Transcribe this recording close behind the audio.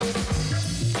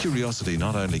Curiosity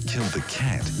not only killed the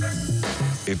cat,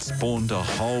 it spawned a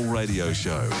whole radio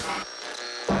show.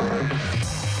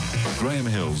 Graham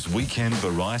Hill's Weekend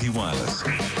Variety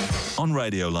Wireless on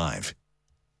Radio Live.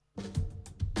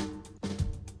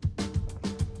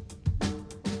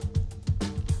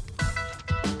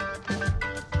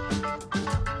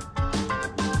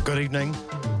 Good evening.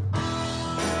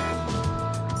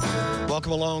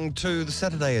 Welcome along to the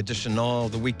Saturday edition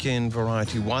of the Weekend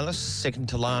Variety Wireless, second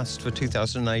to last for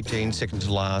 2018, second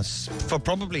to last for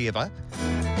probably ever.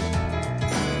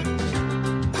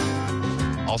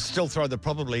 I'll still throw the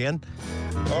probably in.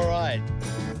 All right.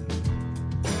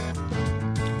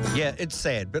 Yeah, it's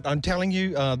sad, but I'm telling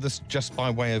you this just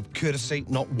by way of courtesy,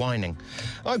 not whining.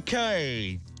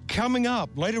 Okay, coming up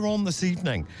later on this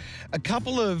evening, a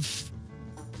couple of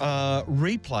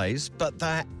replays, but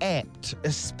they're apt,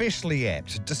 especially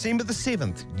apt. December the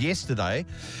 7th, yesterday,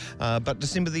 but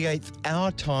December the 8th,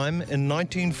 our time in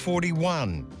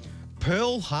 1941,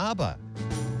 Pearl Harbor.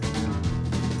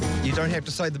 You don't have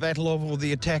to say the battle of or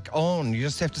the attack on, you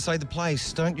just have to say the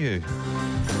place, don't you?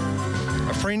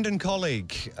 A friend and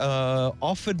colleague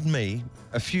offered me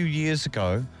a few years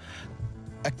ago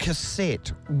a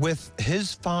cassette with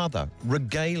his father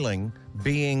regaling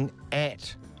being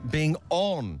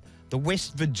on the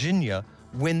West Virginia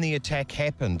when the attack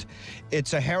happened.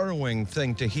 It's a harrowing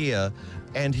thing to hear,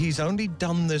 and he's only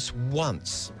done this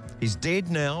once. He's dead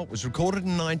now. It was recorded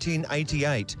in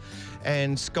 1988.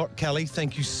 And Scott Kelly,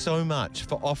 thank you so much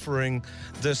for offering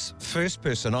this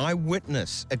first-person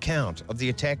eyewitness account of the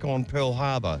attack on Pearl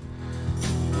Harbor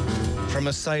from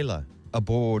a sailor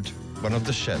aboard one of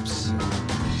the ships.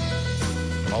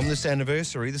 On this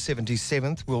anniversary, the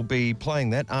 77th, we'll be playing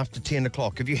that after 10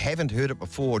 o'clock. If you haven't heard it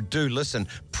before, do listen.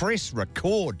 Press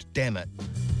record, damn it.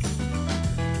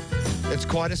 It's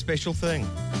quite a special thing.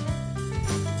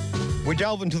 We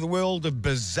delve into the world of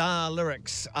bizarre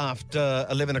lyrics after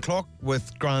 11 o'clock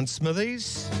with Grant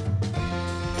Smithies.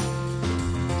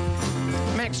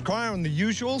 Max Cryer and the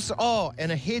usuals. Oh,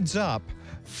 and a heads up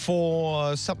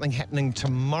for something happening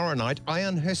tomorrow night.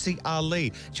 Ayaan Hirsi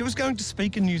Ali. She was going to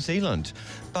speak in New Zealand,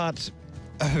 but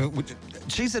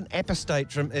she's an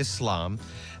apostate from Islam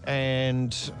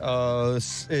and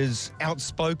is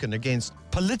outspoken against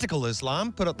political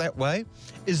Islam, put it that way,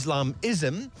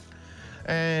 Islamism.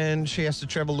 And she has to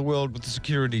travel the world with the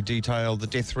security detail. The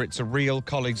death threats are real.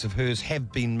 Colleagues of hers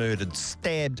have been murdered,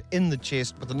 stabbed in the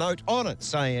chest with a note on it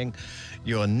saying,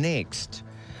 "You're next."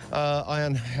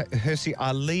 Ayaan Hirsi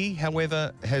Ali,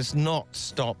 however, has not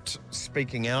stopped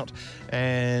speaking out.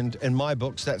 And in my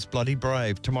books, that's bloody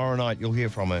brave. Tomorrow night, you'll hear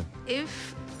from her.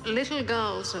 If little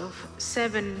girls of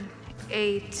 7,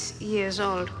 8 years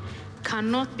old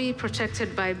cannot be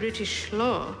protected by British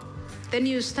law, then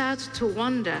you start to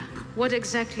wonder what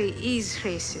exactly is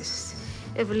racist.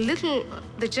 If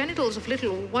the genitals of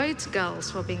little white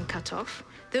girls were being cut off,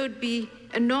 there would be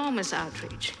enormous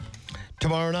outrage.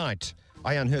 Tomorrow night,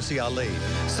 Ayaan Hirsi Ali.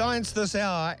 Science this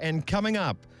hour, and coming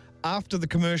up after the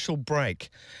commercial break.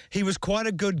 He was quite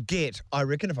a good get, I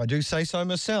reckon, if I do say so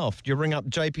myself. You ring up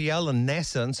JPL and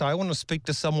NASA and say, I want to speak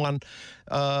to someone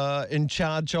in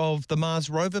charge of the Mars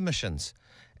rover missions.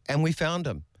 And we found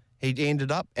him. He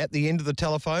ended up at the end of the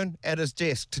telephone at his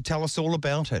desk to tell us all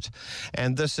about it.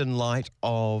 And this in light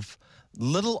of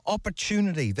little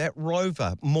opportunity, that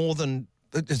rover, more than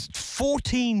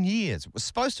 14 years. It was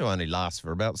supposed to only last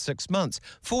for about 6 months.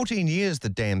 14 years the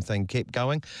damn thing kept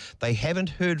going. They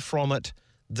haven't heard from it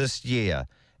this year,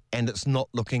 and it's not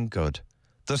looking good.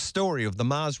 The story of the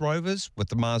Mars rovers with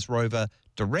the Mars rover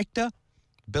director,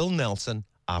 Bill Nelson,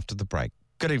 after the break.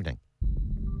 Good evening.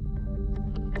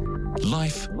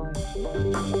 Life,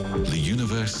 the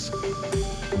universe,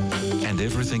 and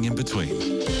everything in between.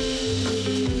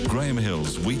 Graham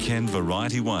Hill's Weekend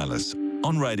Variety Wireless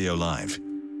on Radio Live.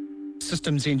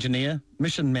 Systems engineer,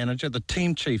 mission manager, the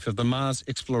team chief of the Mars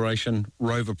Exploration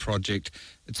Rover project.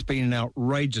 It's been an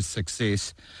outrageous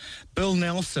success. Bill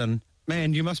Nelson,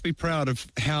 man, you must be proud of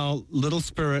how Little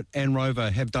Spirit and Rover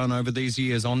have done over these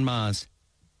years on Mars.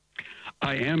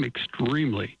 I am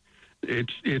extremely.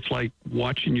 It's like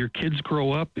watching your kids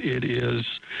grow up. It is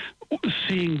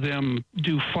seeing them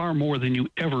do far more than you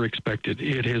ever expected.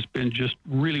 It has been just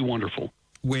really wonderful.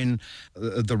 When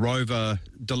the rover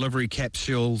delivery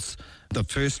capsules, the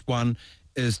first one,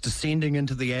 is descending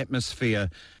into the atmosphere,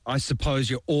 I suppose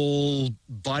you're all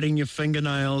biting your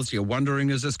fingernails. You're wondering,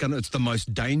 is this going to... It's the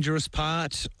most dangerous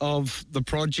part of the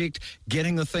project,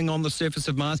 getting the thing on the surface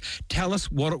of Mars. Tell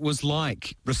us what it was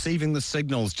like, receiving the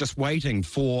signals, just waiting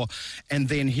for, and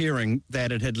then hearing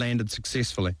that it had landed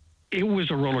successfully. It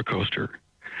was a roller coaster.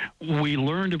 We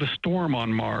learned of a storm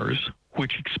on Mars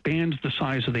which expands the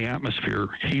size of the atmosphere,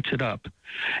 heats it up.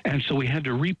 And so we had to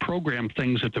reprogram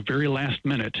things at the very last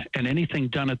minute, and anything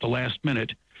done at the last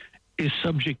minute is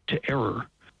subject to error.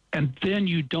 And then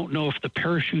you don't know if the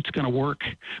parachute's going to work.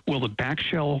 Will the back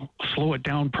shell slow it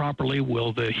down properly?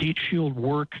 Will the heat shield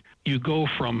work? You go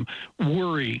from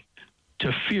worry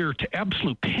to fear to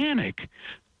absolute panic.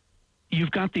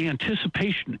 You've got the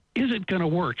anticipation. Is it going to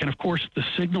work? And of course, the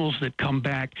signals that come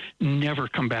back never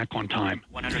come back on time.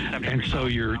 And so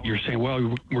you're saying,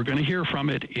 well, we're going to hear from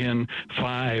it in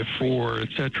 5, 4,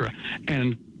 etc.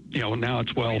 And now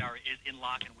it's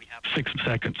 6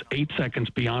 seconds, 8 seconds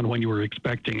beyond when you were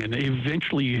expecting, and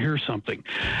eventually you hear something,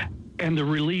 and the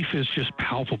relief is just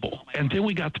palpable. And then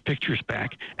we got the pictures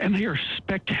back, and they are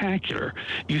spectacular.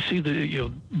 You see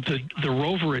the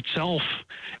rover itself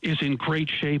is in great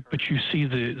shape, but you see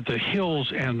the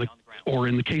hills and or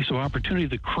in the case of Opportunity,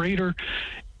 the crater.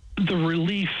 The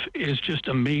relief is just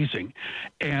amazing,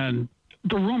 and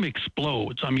the room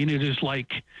explodes. I mean, it is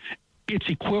like. It's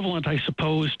equivalent, I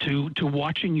suppose, to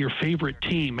watching your favorite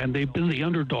team, and they've been the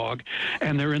underdog,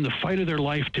 and they're in the fight of their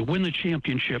life to win the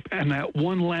championship, and that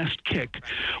one last kick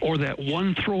or that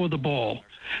one throw of the ball,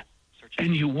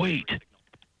 and you wait,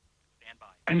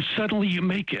 and suddenly you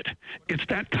make it. It's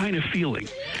that kind of feeling,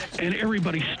 and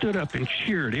everybody stood up and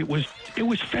cheered. It was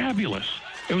fabulous.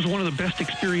 It was one of the best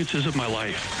experiences of my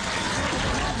life.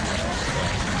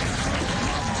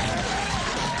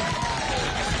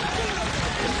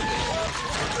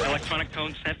 Electronic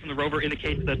tone sent from the rover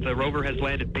indicates that the rover has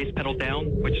landed base pedal down,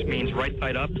 which means right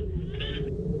side up. Oh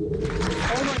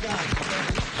my God.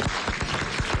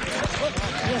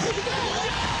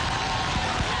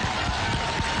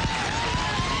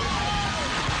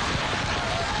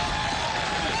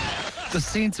 The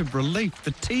sense of relief,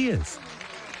 the tears.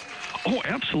 Oh,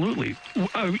 absolutely.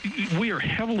 We are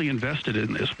heavily invested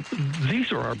in this.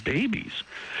 These are our babies.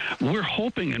 We're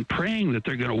hoping and praying that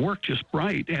they're going to work just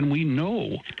right, and we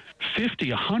know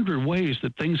 50, 100 ways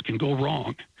that things can go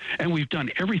wrong. And we've done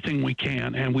everything we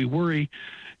can, and we worry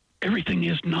everything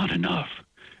is not enough.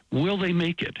 Will they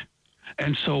make it?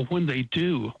 And so when they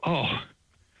do, like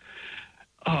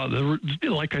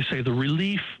I say, the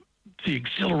relief, the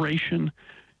exhilaration,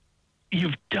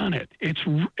 you've done it. It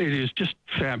is just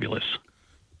fabulous.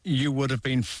 You would have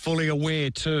been fully aware,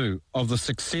 too, of the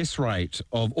success rate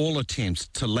of all attempts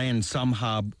to land some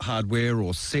hardware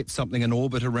or set something in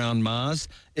orbit around Mars.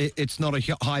 It's not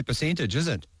a high percentage, is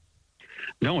it?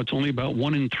 No, it's only about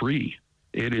 1 in 3.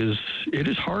 It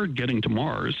is hard getting to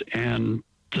Mars, and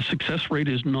the success rate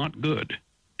is not good.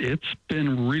 It's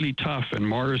been really tough, and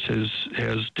Mars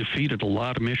has defeated a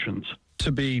lot of missions.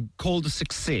 To be called a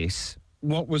success,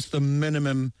 what was the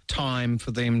minimum time for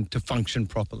them to function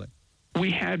properly? We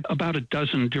had about a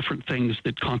dozen different things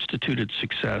that constituted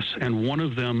success, and one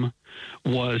of them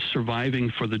was surviving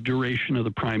for the duration of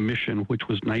the prime mission, which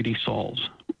was 90 sols,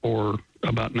 or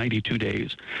about 92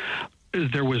 days.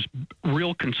 There was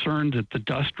real concern that the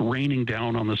dust raining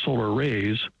down on the solar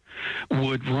arrays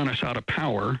would run us out of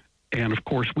power, and of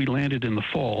course we landed in the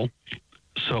fall.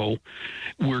 So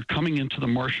we're coming into the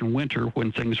Martian winter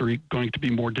when things are going to be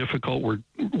more difficult.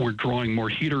 We're drawing more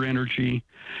heater energy,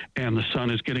 and the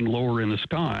sun is getting lower in the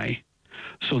sky.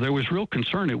 So there was real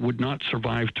concern it would not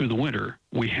survive through the winter.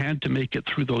 We had to make it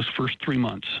through those first 3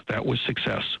 months. That was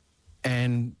success.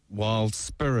 And while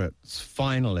Spirit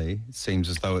finally seems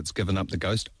as though it's given up the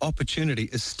ghost, Opportunity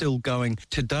is still going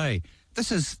today.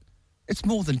 It's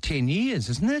more than 10 years,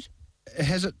 isn't it?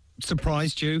 Has it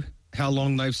surprised you how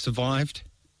long they've survived?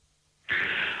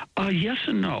 Yes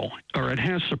and no. Or it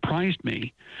has surprised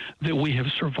me that we have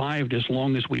survived as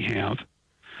long as we have.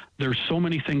 There's so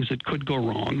many things that could go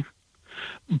wrong.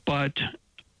 But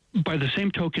by the same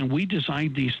token, we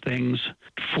designed these things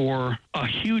for a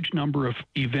huge number of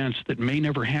events that may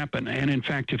never happen. And in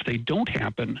fact, if they don't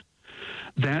happen,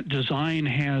 that design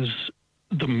has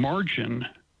the margin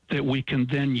that we can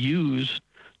then use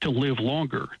to live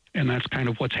longer. And that's kind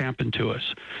of what's happened to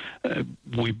us.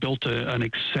 We built an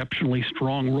exceptionally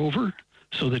strong rover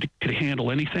so that it could handle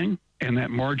anything. And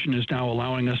that margin is now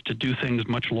allowing us to do things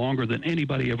much longer than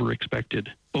anybody ever expected.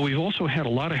 But we've also had a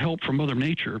lot of help from Mother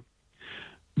Nature.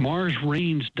 Mars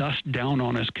rains dust down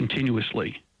on us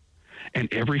continuously.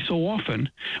 And every so often,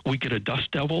 we get a dust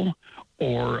devil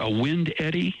or a wind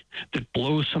eddy that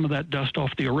blows some of that dust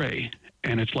off the array.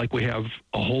 And it's like we have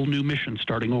a whole new mission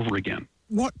starting over again.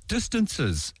 What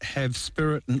distances have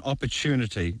Spirit and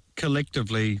Opportunity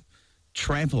collectively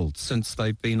travelled since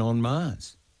they've been on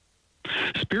Mars?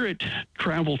 Spirit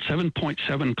traveled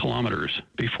 7.7 kilometers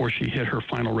before she hit her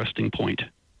final resting point.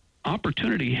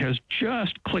 Opportunity has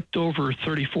just clicked over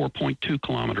 34.2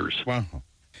 kilometers. Wow.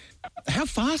 How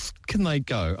fast can they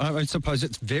go? I suppose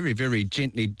it's very, very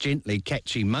gently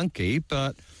catchy monkey,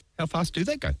 but how fast do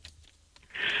they go?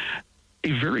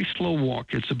 A very slow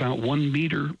walk. It's about 1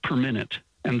 meter per minute,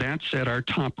 and that's at our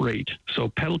top rate. So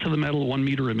pedal to the metal, 1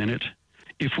 meter a minute.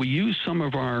 If we use some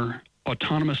of our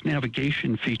autonomous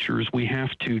navigation features, we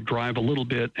have to drive a little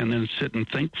bit and then sit and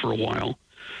think for a while.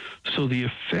 So the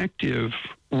effective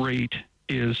rate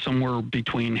is somewhere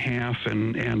between half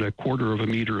and a quarter of a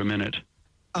meter a minute.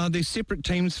 Are there separate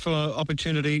teams for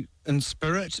Opportunity and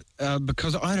Spirit?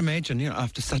 Because I'd imagine,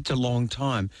 after such a long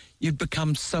time, you'd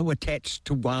become so attached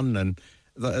to one and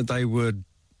they would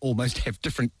almost have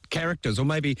different characters, or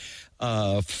maybe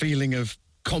a feeling of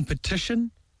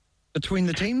competition between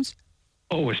the teams?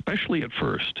 Oh, especially at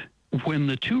first. When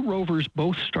the two rovers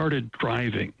both started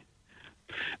driving,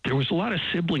 there was a lot of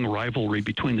sibling rivalry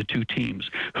between the two teams.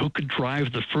 Who could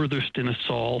drive the furthest in a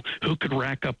sol? Who could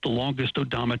rack up the longest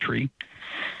odometry?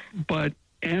 But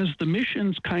as the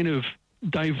missions kind of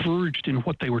diverged in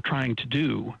what they were trying to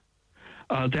do,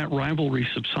 that rivalry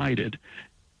subsided.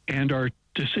 And our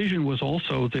decision was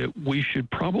also that we should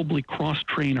probably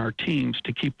cross-train our teams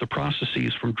to keep the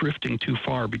processes from drifting too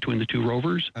far between the two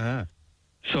rovers.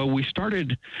 So we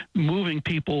started moving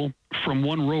people from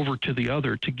one rover to the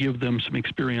other to give them some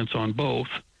experience on both.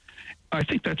 I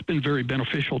think that's been very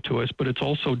beneficial to us, but it's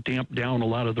also damped down a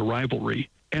lot of the rivalry.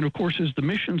 And of course, as the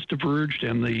missions diverged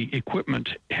and the equipment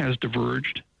has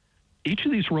diverged, each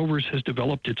of these rovers has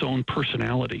developed its own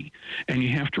personality. And you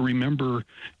have to remember,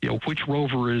 which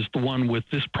rover is the one with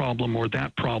this problem or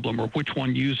that problem, or which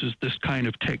one uses this kind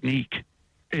of technique.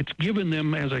 It's given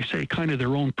them, as I say, kind of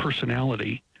their own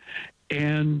personality.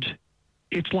 And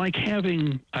it's like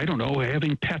having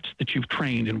pets that you've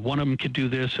trained, and one of them could do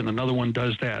this and another one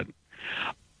does that.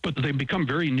 But they become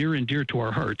very near and dear to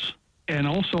our hearts. And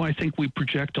also, I think we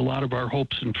project a lot of our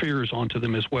hopes and fears onto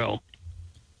them as well.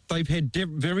 They've had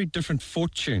very different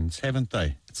fortunes, haven't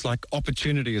they? It's like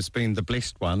Opportunity has been the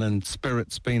blessed one and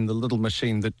Spirit's been the little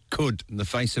machine that could in the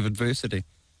face of adversity.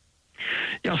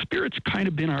 Yeah, Spirit's kind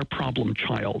of been our problem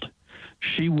child.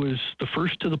 She was the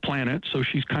first to the planet, so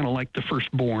she's kind of like the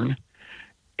firstborn.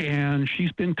 And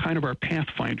she's been kind of our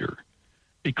pathfinder.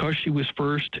 Because she was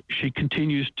first, she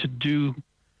continues to do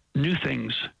new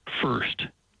things first.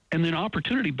 And then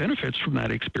Opportunity benefits from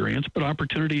that experience, but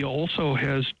Opportunity also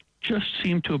has just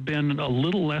seemed to have been a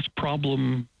little less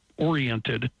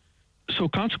problem-oriented. So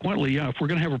consequently, if we're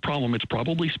going to have a problem, it's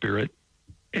probably Spirit.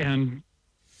 And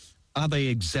are they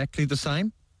exactly the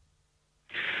same?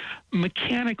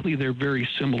 Mechanically, they're very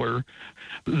similar.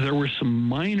 There were some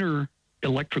minor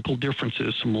electrical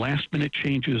differences, some last-minute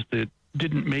changes that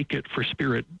didn't make it for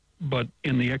Spirit, but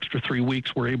in the extra 3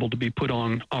 weeks were able to be put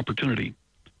on Opportunity.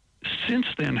 Since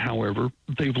then, however,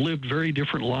 they've lived very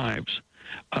different lives.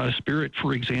 Spirit,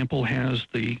 for example, has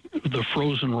the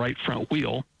frozen right front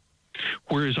wheel,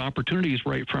 whereas Opportunity's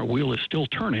right front wheel is still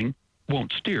turning,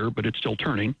 won't steer, but it's still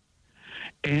turning.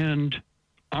 And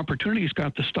Opportunity's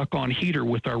got the stuck-on heater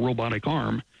with our robotic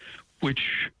arm, which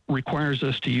requires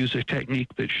us to use a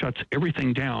technique that shuts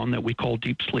everything down that we call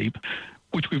deep sleep,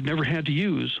 which we've never had to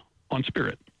use on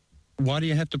Spirit. Why do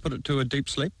you have to put it to a deep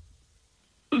sleep?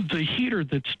 The heater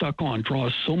that's stuck on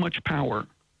draws so much power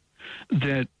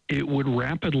that it would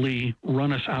rapidly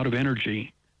run us out of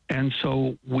energy. And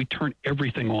so we turn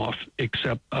everything off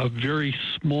except a very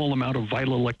small amount of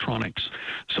vital electronics.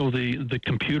 So the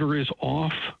computer is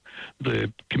off,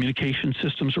 the communication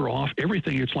systems are off,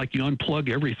 everything. It's like you unplug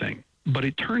everything. But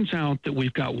it turns out that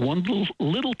we've got one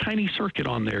little tiny circuit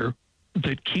on there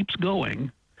that keeps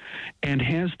going and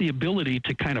has the ability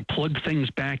to kind of plug things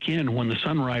back in when the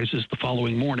sun rises the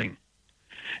following morning.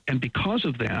 And because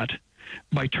of that,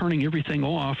 by turning everything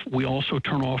off, we also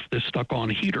turn off this stuck-on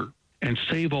heater and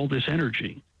save all this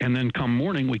energy. And then come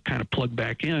morning, we kind of plug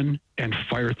back in and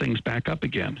fire things back up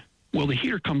again. Well, the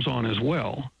heater comes on as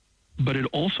well, but it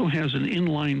also has an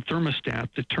inline thermostat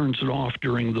that turns it off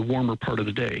during the warmer part of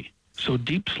the day. So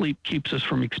deep sleep keeps us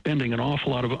from expending an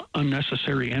awful lot of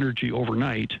unnecessary energy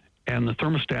overnight, and the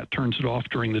thermostat turns it off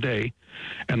during the day,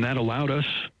 and that allowed us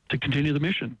to continue the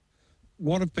mission.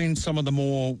 What have been some of the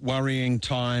more worrying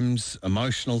times,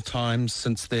 emotional times,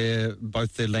 since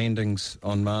both their landings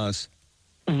on Mars?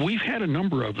 We've had a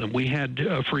number of them. We had,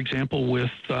 for example,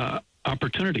 with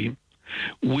Opportunity,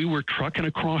 we were trucking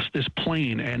across this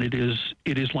plain, and it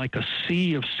is like a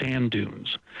sea of sand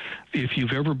dunes. If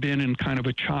you've ever been in kind of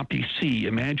a choppy sea,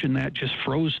 imagine that just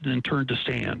frozen and turned to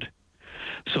sand.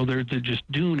 So they're just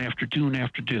dune after dune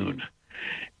after dune.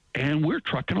 And we're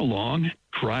trucking along,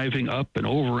 driving up and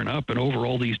over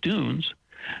all these dunes.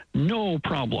 No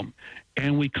problem.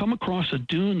 And we come across a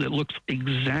dune that looks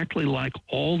exactly like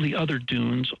all the other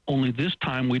dunes, only this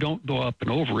time we don't go up and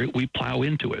over it, we plow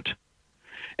into it.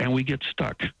 And we get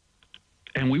stuck.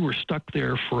 And we were stuck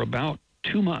there for about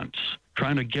 2 months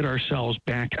trying to get ourselves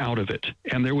back out of it.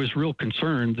 And there was real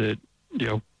concern that,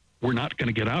 we're not going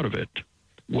to get out of it.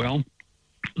 Well,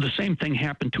 the same thing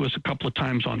happened to us a couple of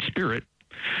times on Spirit,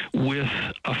 with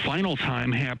a final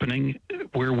time happening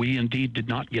where we indeed did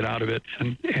not get out of it,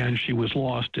 and she was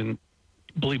lost. And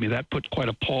believe me, that put quite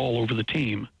a pall over the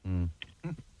team. Mm.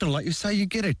 Like you say, you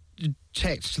get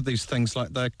attached to these things like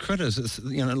they're critters. It's,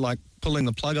 like pulling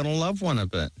the plug on a loved one a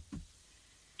bit.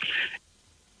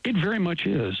 It very much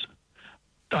is.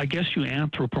 I guess you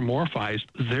anthropomorphize.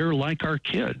 They're like our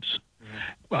kids.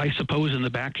 I suppose in the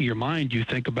back of your mind you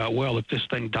think about, well, if this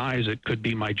thing dies, it could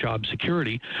be my job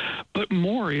security. But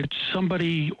more, it's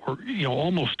somebody, or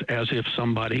almost as if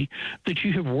somebody that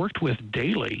you have worked with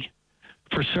daily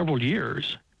for several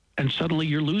years, and suddenly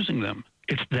you're losing them.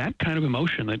 It's that kind of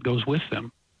emotion that goes with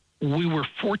them. We were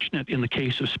fortunate in the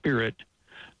case of Spirit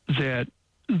that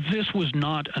this was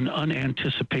not an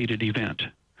unanticipated event.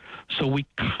 So we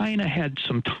kind of had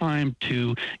some time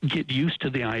to get used to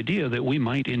the idea that we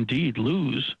might indeed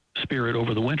lose Spirit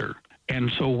over the winter. And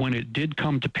so when it did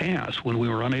come to pass, when we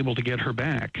were unable to get her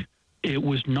back, it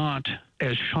was not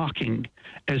as shocking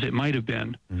as it might have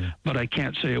been, but I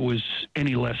can't say it was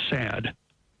any less sad.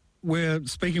 We're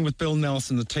speaking with Bill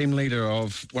Nelson, the team leader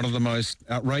of one of the most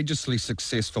outrageously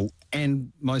successful and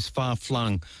most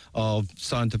far-flung of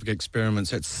scientific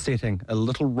experiments at setting a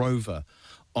little rover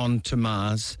onto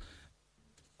Mars.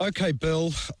 Okay,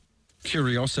 Bill,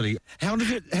 Curiosity. How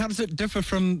does it differ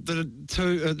from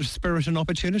the Spirit and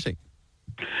Opportunity?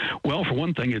 Well, for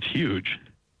one thing, it's huge.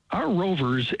 Our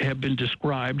rovers have been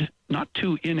described, not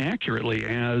too inaccurately,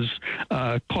 as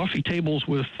coffee tables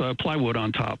with plywood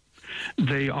on top.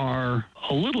 They are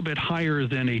a little bit higher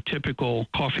than a typical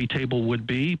coffee table would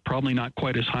be, probably not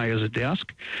quite as high as a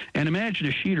desk. And imagine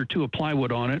a sheet or two of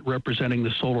plywood on it representing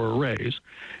the solar arrays,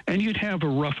 and you'd have a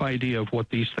rough idea of what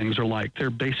these things are like. They're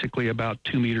basically about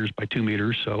 2 meters by 2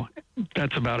 meters, so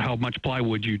that's about how much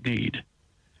plywood you'd need.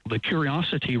 The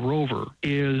Curiosity rover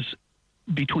is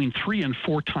between 3 and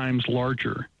 4 times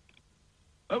larger.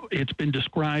 It's been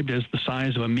described as the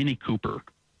size of a Mini Cooper.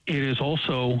 It is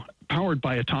also powered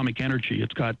by atomic energy.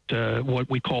 It's got what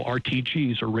we call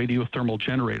RTGs, or radiothermal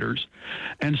generators.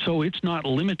 And so it's not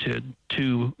limited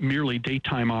to merely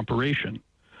daytime operation,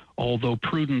 although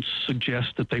prudence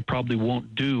suggests that they probably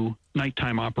won't do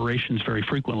nighttime operations very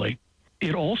frequently.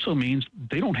 It also means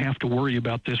they don't have to worry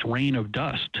about this rain of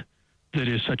dust that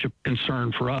is such a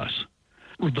concern for us.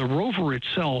 The rover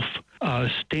itself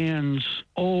stands,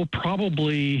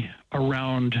 probably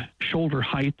around shoulder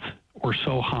height or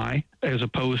so high, as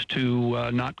opposed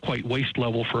to not quite waist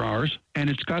level for ours. And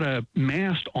it's got a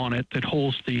mast on it that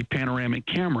holds the panoramic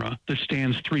camera that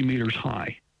stands 3 meters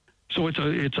high. So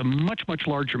it's a much, much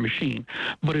larger machine,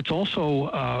 but it's also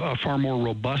a far more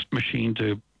robust machine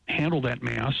to handle that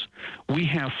mass. We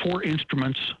have 4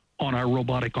 instruments on our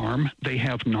robotic arm. They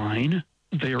have 9.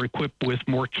 They are equipped with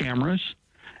more cameras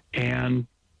and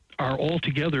are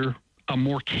altogether a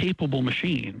more capable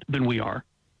machine than we are.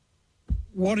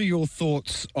 What are your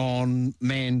thoughts on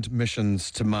manned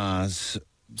missions to Mars?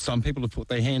 Some people have put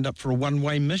their hand up for a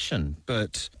one-way mission,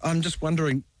 but I'm just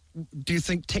wondering, do you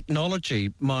think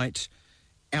technology might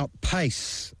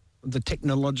outpace the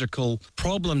technological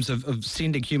problems of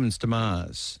sending humans to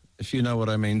Mars, if you know what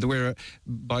I mean, where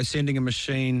by sending a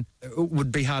machine, it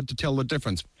would be hard to tell the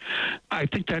difference? I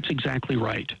think that's exactly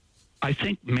right. I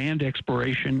think manned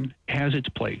exploration has its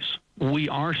place. We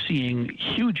are seeing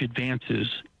huge advances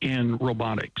in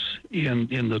robotics, in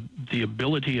the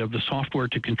ability of the software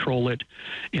to control it,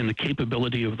 in the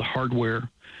capability of the hardware,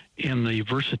 in the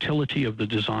versatility of the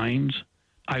designs.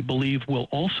 I believe we'll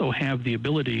also have the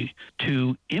ability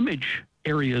to image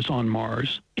areas on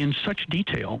Mars in such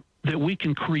detail that we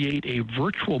can create a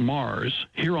virtual Mars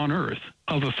here on Earth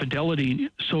of a fidelity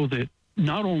so that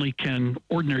not only can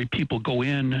ordinary people go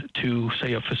in to,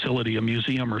 say, a facility, a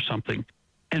museum or something,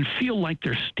 and feel like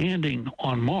they're standing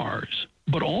on Mars,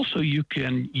 but also you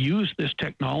can use this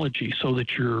technology so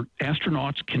that your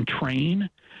astronauts can train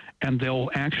and they'll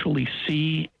actually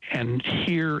see and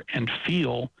hear and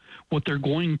feel what they're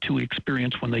going to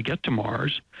experience when they get to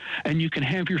Mars. And you can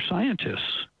have your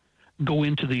scientists go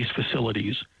into these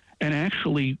facilities and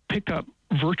actually pick up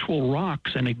virtual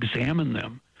rocks and examine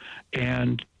them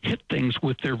and hit things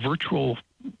with their virtual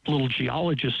little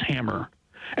geologist hammer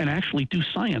and actually do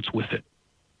science with it.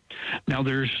 Now,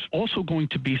 there's also going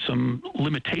to be some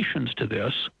limitations to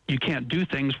this. You can't do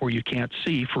things where you can't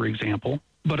see, for example.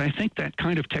 But I think that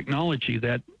kind of technology,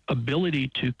 that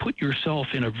ability to put yourself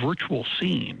in a virtual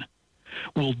scene,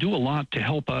 will do a lot to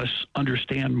help us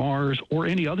understand Mars or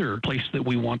any other place that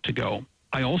we want to go.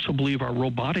 I also believe our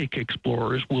robotic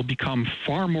explorers will become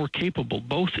far more capable,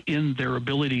 both in their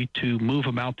ability to move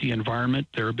about the environment,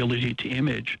 their ability to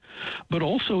image, but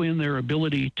also in their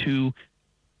ability to,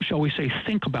 shall we say,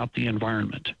 think about the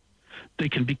environment. They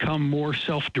can become more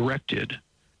self-directed.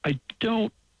 I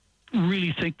don't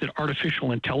really think that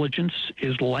artificial intelligence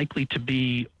is likely to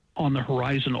be on the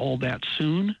horizon all that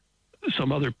soon.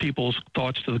 Some other people's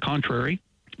thoughts to the contrary.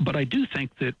 But I do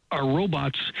think that our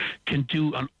robots can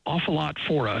do an awful lot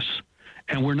for us,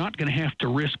 and we're not going to have to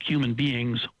risk human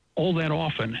beings all that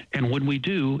often. And when we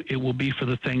do, it will be for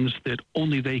the things that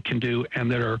only they can do and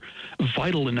that are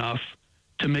vital enough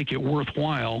to make it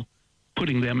worthwhile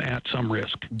putting them at some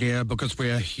risk. Yeah, because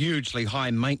we're hugely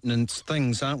high maintenance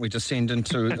things, aren't we, to send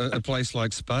into a place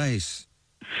like space?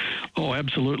 Oh,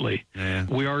 absolutely. Yeah.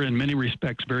 We are in many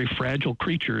respects very fragile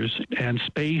creatures, and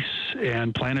space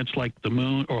and planets like the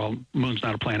moon, or well, moon's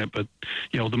not a planet, but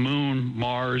the moon,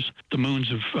 Mars, the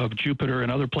moons of Jupiter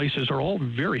and other places are all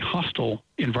very hostile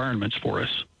environments for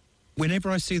us. Whenever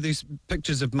I see these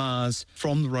pictures of Mars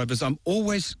from the rovers, I'm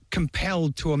always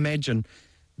compelled to imagine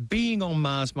being on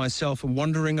Mars myself and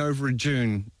wandering over a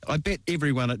dune. I bet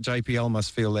everyone at JPL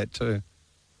must feel that too.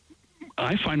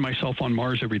 I find myself on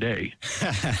Mars every day.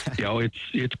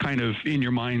 It's kind of in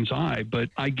your mind's eye, but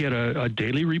I get a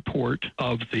daily report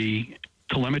of the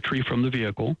telemetry from the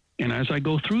vehicle. And as I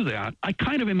go through that, I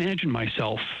kind of imagine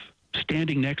myself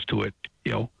standing next to it.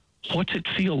 What's it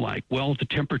feel like? Well, the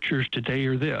temperatures today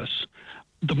are this.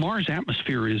 The Mars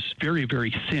atmosphere is very,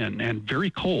 very thin and very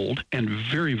cold and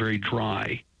very, very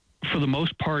dry. For the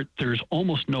most part, there's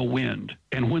almost no wind.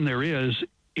 And when there is,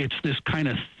 it's this kind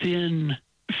of thin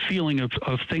feeling of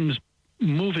things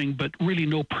moving, but really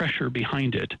no pressure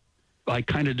behind it. I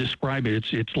kind of describe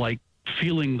it. It's like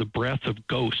feeling the breath of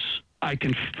ghosts. I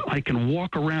can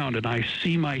walk around and I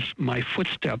see my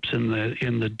footsteps in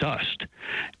the dust.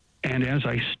 And as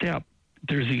I step,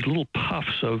 there's these little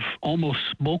puffs of almost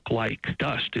smoke-like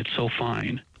dust. It's so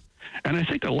fine. And I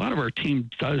think a lot of our team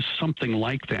does something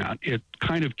like that. It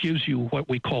kind of gives you what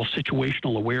we call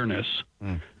situational awareness.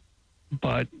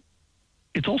 But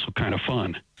it's also kind of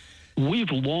fun.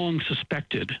 We've long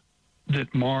suspected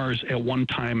that Mars at one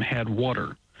time had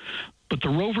water, but the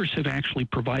rovers have actually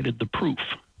provided the proof.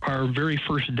 Our very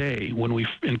first day, when we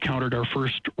encountered our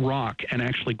first rock and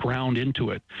actually ground into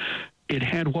it, it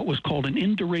had what was called an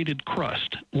indurated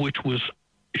crust, which was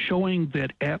showing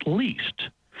that at least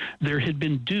there had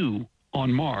been dew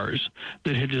on Mars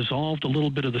that had dissolved a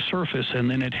little bit of the surface, and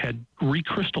then it had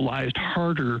recrystallized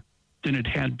harder than it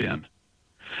had been.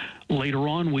 Later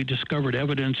on, we discovered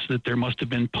evidence that there must have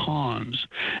been ponds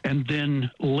and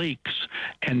then lakes.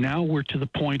 And now we're to the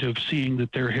point of seeing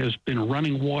that there has been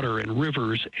running water and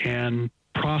rivers and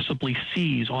possibly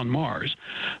seas on Mars.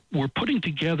 We're putting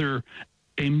together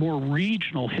a more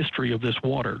regional history of this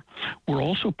water. We're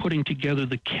also putting together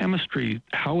the chemistry,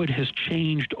 how it has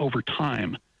changed over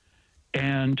time.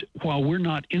 And while we're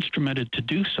not instrumented to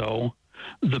do so,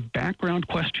 the background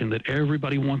question that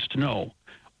everybody wants to know,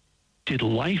 did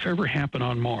life ever happen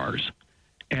on Mars?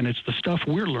 And it's the stuff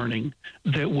we're learning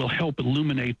that will help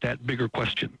illuminate that bigger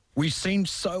question. We seemed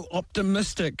so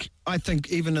optimistic, I think,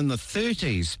 even in the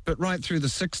 30s, but right through the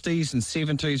 60s and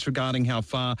 70s regarding how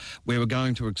far we were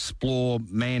going to explore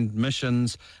manned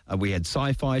missions. We had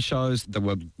sci-fi shows. There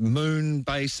were moon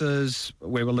bases.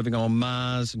 We were living on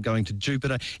Mars and going to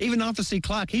Jupiter. Even Arthur C.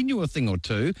 Clarke, he knew a thing or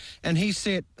two, and he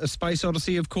set a Space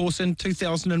Odyssey, of course, in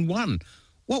 2001.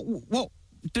 What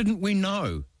didn't we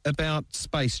know about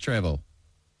space travel?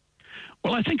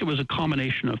 Well, I think it was a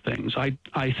combination of things.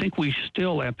 I think we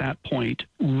still, at that point,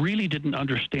 really didn't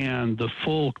understand the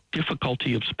full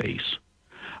difficulty of space.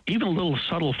 Even little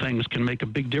subtle things can make a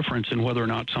big difference in whether or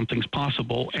not something's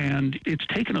possible, and it's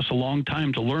taken us a long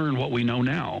time to learn what we know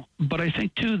now. But I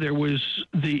think, too, there was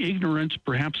the ignorance,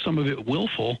 perhaps some of it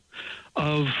willful,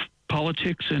 of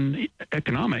politics and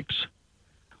economics.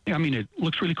 I mean, it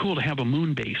looks really cool to have a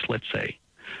moon base, let's say,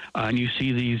 and you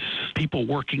see these people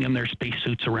working in their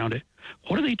spacesuits around it.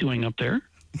 What are they doing up there?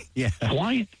 Yeah.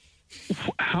 Why?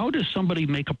 How does somebody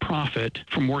make a profit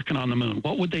from working on the moon?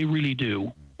 What would they really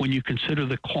do when you consider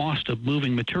the cost of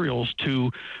moving materials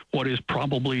to what is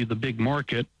probably the big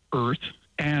market, Earth?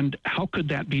 And how could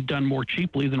that be done more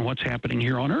cheaply than what's happening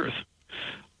here on Earth?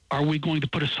 Are we going to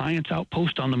put a science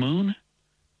outpost on the moon?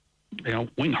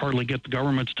 We can hardly get the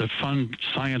governments to fund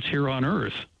science here on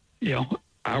Earth. How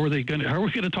are we going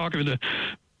to talk about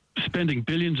spending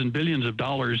billions and billions of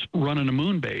dollars running a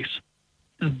moon base?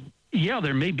 Yeah,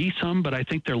 there may be some, but I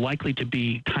think they're likely to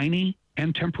be tiny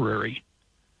and temporary.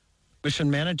 Mission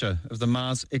Manager of the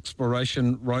Mars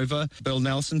Exploration Rover, Bill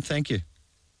Nelson, thank you.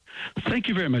 Thank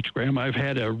you very much, Graham. I've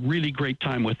had a really great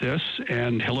time with this,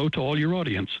 and hello to all your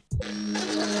audience.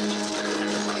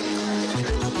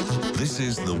 This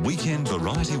is the Weekend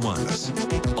Variety Wireless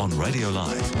on Radio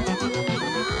Live.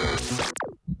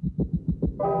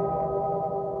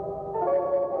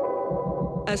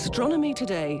 Astronomy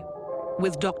Today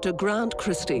with Dr. Grant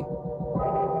Christie.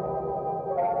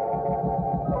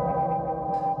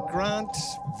 Grant,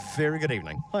 very good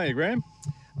evening. Hi, Graham.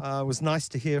 It was nice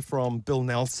to hear from Bill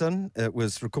Nelson. It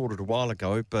was recorded a while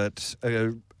ago, but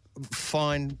a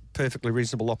fine, perfectly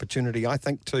reasonable opportunity, I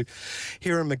think, to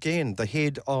hear him again, the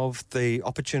head of the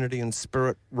Opportunity and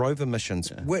Spirit rover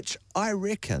missions, which I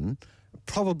reckon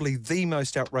probably the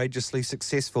most outrageously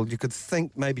successful. You could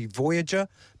think maybe Voyager,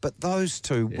 but those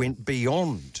two went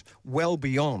beyond, well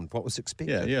beyond what was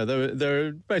expected. Yeah,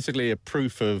 they're basically a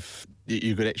proof of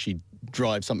you could actually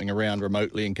drive something around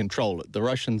remotely and control it. The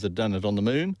Russians had done it on the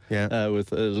moon with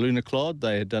Lunokhod.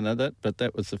 They had done that, but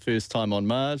that was the first time on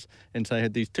Mars. And so they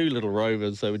had these two little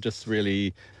rovers. They were just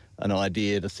really an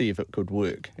idea to see if it could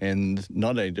work. And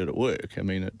not only did it work, I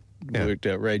mean, it worked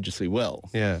outrageously well.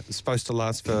 Yeah, it's supposed to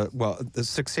last for, the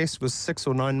success was 6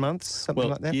 or 9 months, something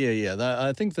like that? Yeah.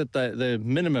 I think that the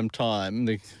minimum time,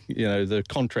 the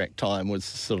contract time was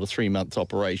sort of 3 months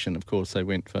operation. Of course, they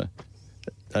went for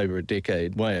over a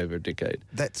decade, way over a decade.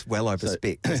 That's well over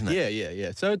spec, isn't it?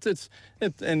 Yeah. So it's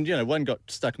one got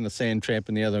stuck in the sand trap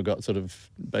and the other got sort of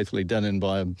basically done in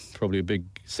by probably a big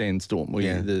sandstorm.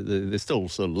 They're still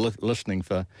sort of listening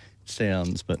for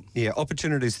sounds, but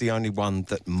Opportunity's the only one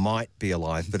that might be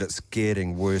alive, but it's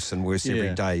getting worse and worse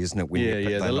every day, isn't it? When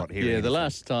the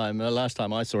last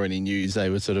time I saw any news, they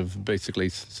were sort of basically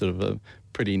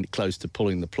pretty close to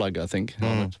pulling the plug, I think,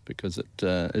 on it, because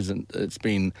it's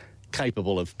been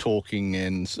capable of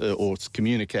talking or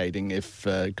communicating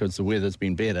because the weather's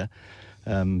been better,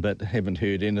 but haven't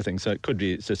heard anything. So it could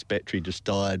be it's just battery just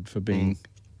died for being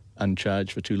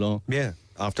uncharged for too long. Yeah,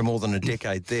 after more than a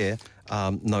decade there,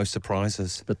 no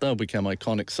surprises. But they'll become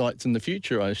iconic sites in the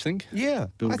future, I think. Yeah,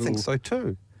 I think so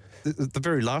too. The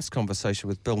very last conversation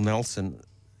with Bill Nelson,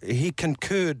 he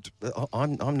concurred.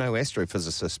 I'm no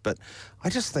astrophysicist, but I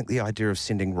just think the idea of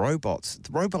sending robots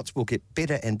will get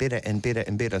better and better and better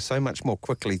and better so much more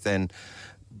quickly than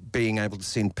being able to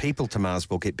send people to Mars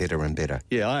will get better and better.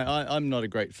 Yeah, I'm not a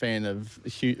great fan of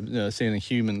sending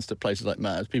humans to places like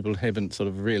Mars. People haven't sort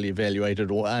of really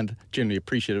evaluated or aren't generally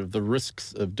appreciative of the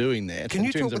risks of doing that. Can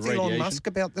you talk with Elon Musk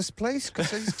about this, please?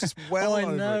 Because he's just I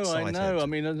know. I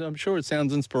mean, I'm sure it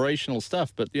sounds inspirational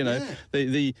stuff, but,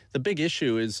 the big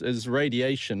issue is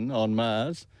radiation on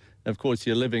Mars. Of course,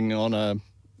 you're living on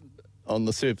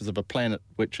the surface of a planet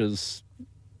which is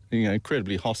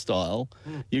incredibly hostile.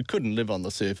 You couldn't live on the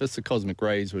surface. The cosmic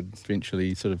rays would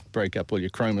eventually sort of break up all your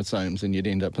chromosomes and you'd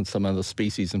end up in some other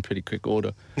species in pretty quick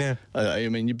order. Yeah. I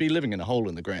mean, you'd be living in a hole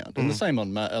in the ground. And the same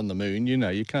on the moon.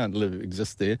 You can't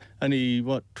exist there. Only,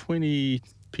 20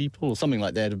 people or something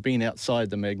like that have been outside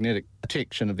the magnetic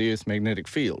protection of the Earth's magnetic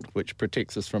field, which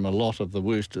protects us from a lot of the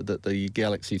worst that the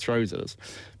galaxy throws at us.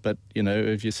 But,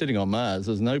 if you're sitting on Mars,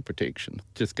 there's no protection.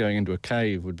 Just going into a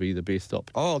cave would be the best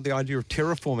option. Oh, the idea of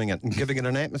terraforming it and giving it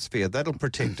an atmosphere, that'll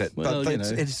protect it. Well, but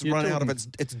it's run out of its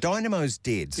dynamo's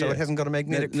dead, so it hasn't got a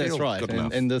magnetic field. That's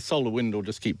right, and the solar wind will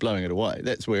just keep blowing it away.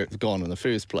 That's where it's gone in the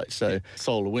first place. So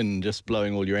solar wind just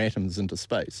blowing all your atoms into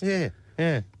space. Yeah.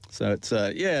 So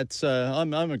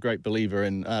I'm a great believer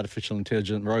in artificial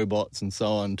intelligent robots and so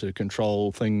on to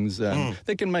control things.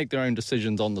 They can make their own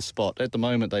decisions on the spot. At the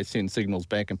moment, they send signals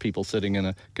back and people sitting in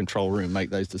a control room make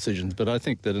those decisions. But I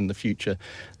think that in the future,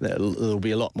 there'll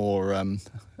be a lot more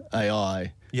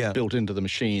AI built into the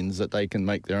machines that they can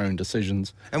make their own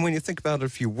decisions. And when you think about it,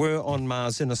 if you were on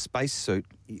Mars in a spacesuit,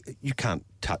 you can't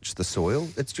touch the soil.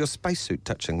 It's your spacesuit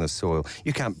touching the soil.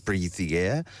 You can't breathe the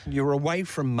air. You're away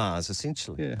from Mars,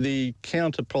 essentially. Yeah. The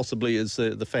counter possibly is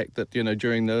the fact that,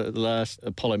 during the last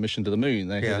Apollo mission to the moon,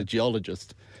 they had a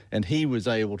geologist, and he was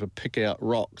able to pick out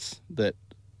rocks that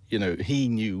he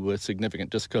knew were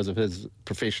significant just because of his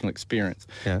professional experience.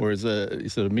 Yeah. Whereas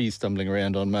sort of me stumbling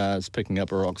around on Mars, picking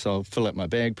up a rock, so I'll fill up my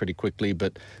bag pretty quickly,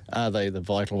 but are they the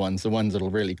vital ones, the ones that'll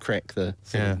really crack the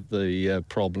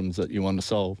problems that you want to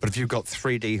solve? But if you've got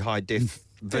 3D high-def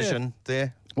vision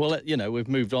there... Well, we've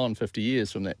moved on 50 years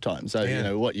from that time.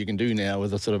 So, what you can do now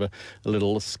with a sort of a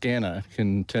little scanner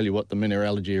can tell you what the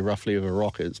mineralogy roughly of a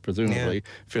rock is, presumably,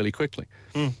 fairly quickly.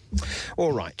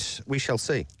 All right. We shall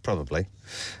see, probably.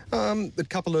 A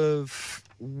couple of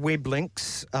web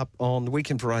links up on the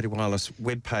Weekend Variety Wireless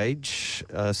webpage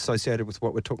associated with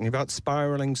what we're talking about.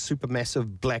 Spiralling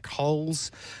supermassive black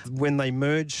holes. When they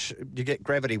merge, you get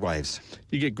gravity waves.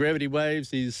 You get gravity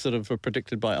waves. These sort of were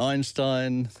predicted by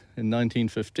Einstein in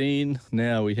 1915.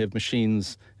 Now we have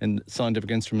machines and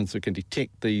scientific instruments that can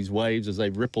detect these waves as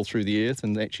they ripple through the Earth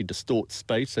and actually distort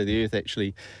space. So the Earth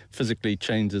actually physically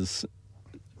changes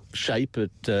shape,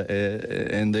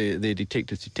 and their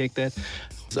detectors detect that.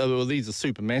 So these are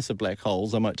supermassive black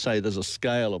holes. I might say there's a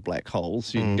scale of black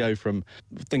holes. You can go from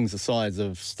things the size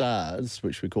of stars,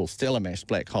 which we call stellar mass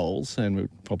black holes, and we'll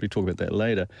probably talk about that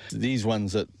later. These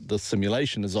ones that the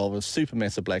simulation is of are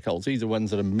supermassive black holes. These are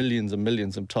ones that are millions and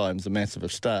millions of times the mass of a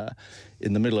star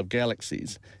in the middle of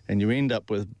galaxies, and you end up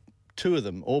with two of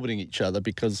them orbiting each other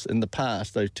because in the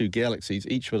past those two galaxies,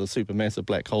 each with a supermassive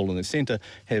black hole in the centre,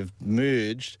 have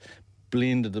merged,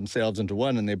 blended themselves into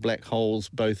one, and their black holes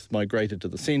both migrated to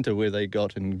the centre where they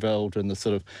got involved in the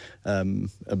sort of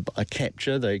a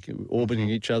capture, they orbiting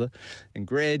each other, and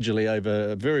gradually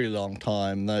over a very long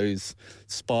time those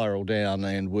spiral down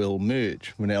and will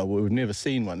merge. Now, we've never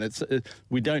seen one.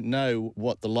 We don't know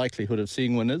what the likelihood of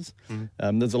seeing one is.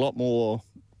 There's a lot more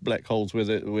black holes where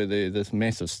they're this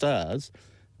massive stars.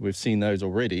 We've seen those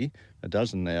already, a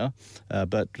dozen now,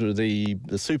 but the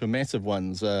supermassive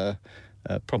ones are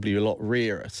probably a lot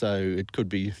rarer. So it could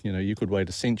be, you could wait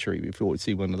a century before we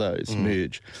see one of those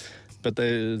merge. But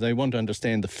they want to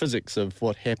understand the physics of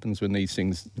what happens when these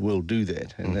things will do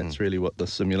that, and that's really what the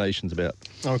simulation's about.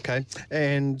 Okay,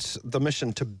 and the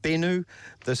mission to Bennu,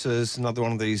 this is another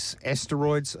one of these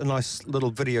asteroids, a nice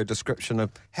little video description of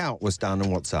how it was done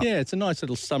and what's up. Yeah, it's a nice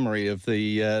little summary of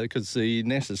because the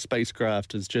NASA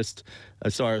spacecraft is just,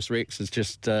 OSIRIS-REx is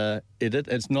just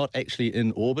it's not actually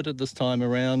in orbit at this time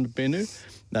around Bennu.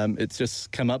 It's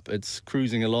just come up, it's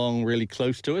cruising along really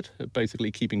close to it,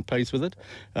 basically keeping pace with it,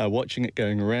 watching it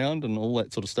going around and all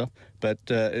that sort of stuff. But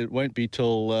it won't be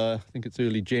till, I think it's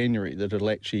early January, that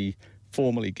it'll actually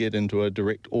formally get into a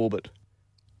direct orbit.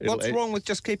 What's wrong with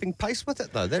just keeping pace with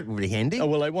it, though? That would be handy. Oh,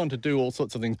 well, they want to do all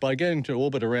sorts of things. By going to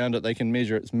orbit around it, they can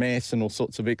measure its mass and all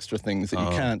sorts of extra things that you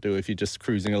can't do if you're just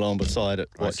cruising along beside it,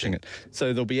 watching it.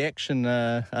 So there'll be action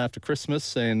after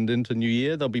Christmas and into New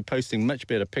Year. They'll be posting much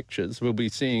better pictures. We'll be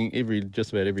seeing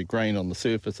just about every grain on the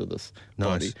surface of this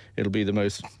body. It'll be the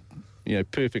most,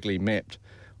 perfectly mapped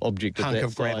object of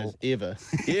that size ever.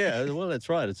 Yeah, well, that's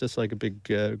right. It's just like a big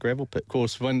gravel pit. Of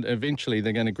course, when eventually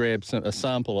they're going to grab a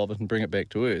sample of it and bring it back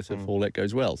to Earth if all that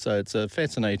goes well. So it's a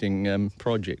fascinating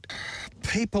project.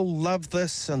 People love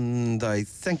this and they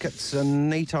think it's a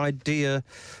neat idea.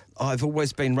 I've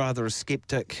always been rather a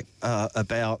sceptic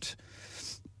about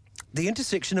the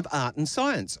intersection of art and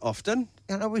science often.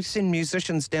 We've seen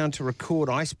musicians down to record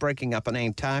ice breaking up in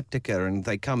Antarctica and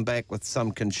they come back with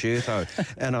some concerto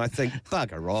and I think,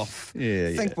 bugger off.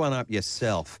 Think one up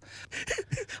yourself.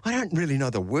 I don't really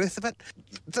know the worth of it.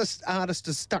 This artist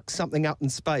has stuck something up in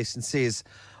space and says,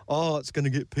 it's going to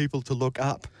get people to look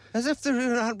up. As if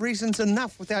there aren't reasons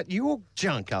enough without your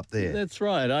junk up there. That's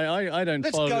right. I don't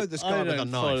follow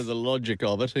the logic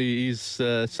of it. He's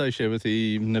associated with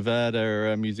the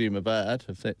Nevada Museum of Art,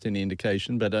 if that's any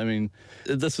indication. But, I mean,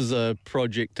 this is a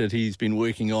project that he's been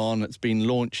working on. It's been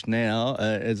launched now,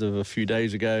 as of a few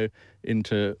days ago,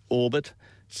 into orbit.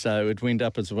 So it went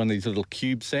up as one of these little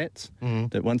CubeSats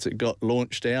that once it got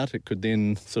launched out, it could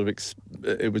then sort of,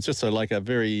 it was just like a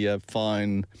very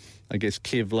fine, I guess,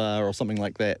 Kevlar or something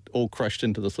like that, all crushed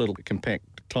into this little compact,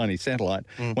 tiny satellite.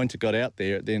 Once it got out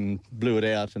there, it then blew it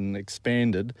out and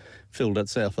expanded, filled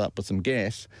itself up with some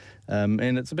gas.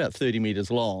 And it's about 30 metres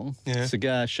long,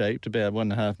 cigar-shaped, about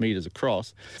 1.5 metres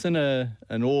across. It's in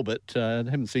an orbit. I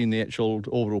haven't seen the actual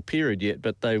orbital period yet,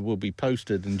 but they will be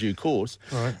posted in due course.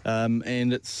 Right.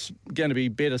 And it's going to be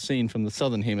better seen from the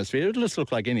southern hemisphere. It'll just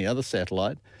look like any other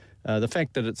satellite. The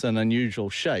fact that it's an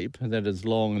unusual shape, that is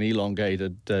long and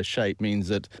elongated shape, means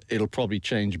that it'll probably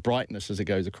change brightness as it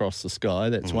goes across the sky.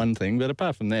 That's one thing. But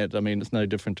apart from that, I mean, it's no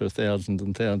different to thousands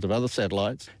and thousands of other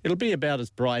satellites. It'll be about as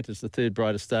bright as the third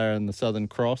brightest star in the Southern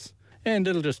Cross. And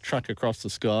it'll just truck across the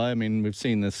sky. I mean, we've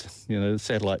seen this,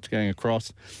 satellites going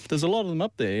across. There's a lot of them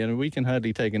up there. We can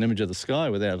hardly take an image of the sky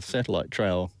without a satellite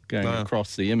trail going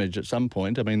across the image at some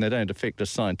point. I mean, they don't affect us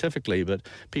scientifically, but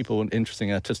people want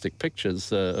interesting artistic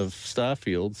pictures of star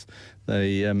fields.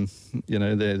 They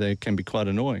can be quite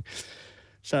annoying.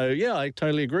 So, yeah, I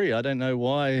totally agree. I don't know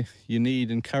why you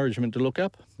need encouragement to look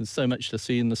up. There's so much to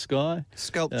see in the sky.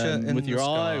 Sculpture in with your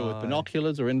eye or with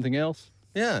binoculars or anything else.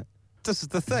 Yeah, this is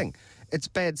the thing. It's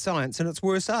bad science and it's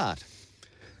worse art.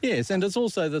 Yes, and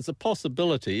there's a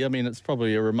possibility, I mean, it's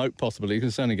probably a remote possibility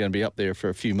because it's only going to be up there for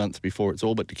a few months before its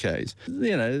orbit decays.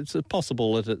 You know, it's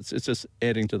possible that it's just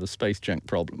adding to the space junk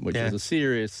problem, which is a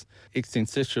serious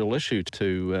existential issue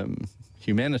to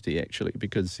humanity, actually,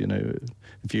 because, you know,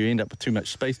 if you end up with too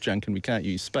much space junk and we can't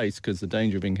use space because the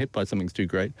danger of being hit by something's too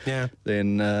great,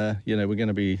 then, you know, we're going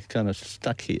to be kind of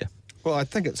stuck here. Well, I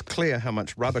think it's clear how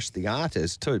much rubbish the art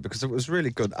is, too, because if it was really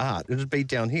good art, it would be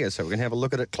down here so we can have a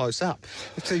look at it close up.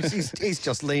 So he's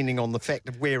just leaning on the fact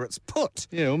of where it's put.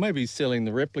 Yeah, or maybe he's selling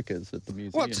the replicas at the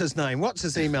museum. What's his name? What's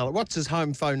his email? What's his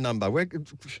home phone number?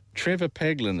 Trevor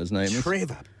Paglin, his name is.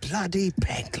 Trevor bloody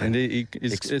Paglin. And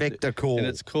Expect a call. And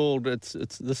it's called,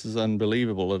 this is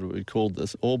unbelievable that we called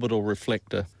this orbital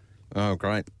reflector. Oh,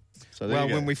 great. So well,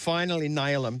 when we finally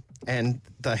nail him and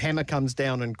the hammer comes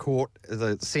down in court,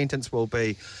 the sentence will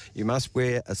be, you must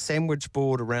wear a sandwich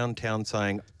board around town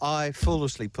saying, I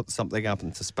foolishly put something up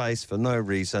into space for no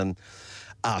reason.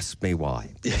 Ask me why.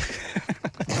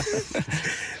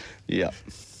 Yeah.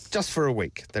 Just for a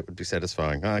week. That would be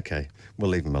satisfying. Okay, we'll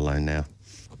leave him alone now.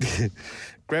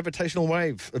 Gravitational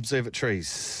wave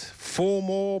observatories. 4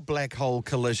 more black hole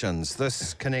collisions.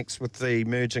 This connects with the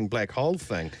merging black hole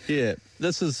thing. Yeah,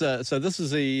 this is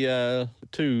the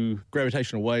 2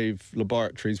 gravitational wave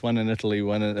laboratories, one in Italy,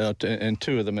 and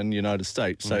 2 of them in the United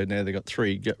States. So now they've got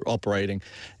 3 operating.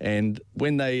 And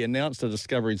when they announced the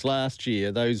discoveries last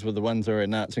year, those were the ones they were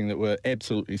announcing that were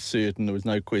absolutely certain. There was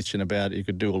no question about it. You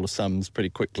could do all the sums pretty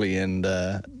quickly, and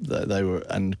they were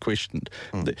unquestioned.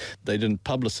 They didn't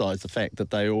publicise the fact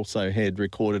that they also had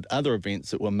recorded other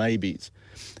events that were maybes.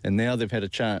 And now they've had a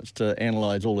chance to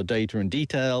analyse all the data in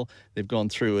detail. They've gone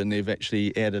through and they've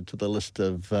actually added to the list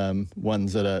of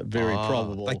ones that are very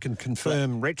probable. They can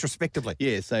confirm retrospectively.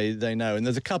 Yes, they know. And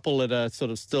there's a couple that are sort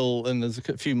of still, and there's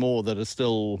a few more that are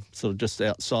still sort of just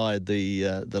outside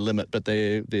the limit, but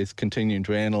they're continuing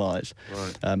to analyse.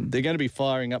 Right. They're going to be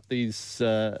firing up these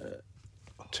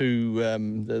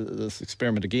this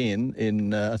experiment again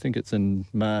in, I think it's in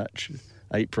March,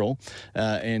 April,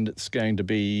 and it's going to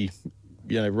be,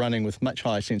 you know, running with much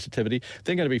higher sensitivity.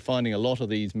 They're going to be finding a lot of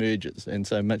these mergers, and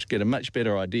so get a much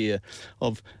better idea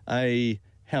of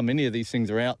how many of these things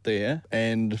are out there,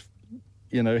 and,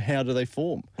 you know, how do they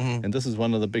form? And this is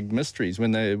one of the big mysteries.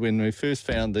 When we first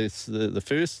found this, the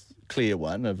first clear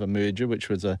one of a merger, which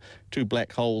was 2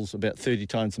 black holes about 30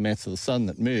 times the mass of the sun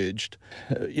that merged,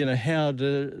 you know, how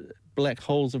do black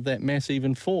holes of that mass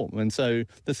even form? And so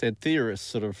this had theorists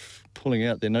sort of pulling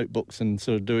out their notebooks and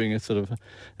sort of doing a sort of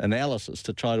analysis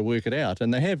to try to work it out.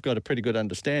 And they have got a pretty good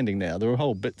understanding now. There were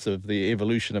whole bits of the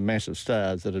evolution of massive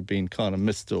stars that had been kind of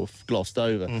missed or glossed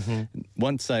over.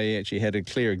 Once they actually had a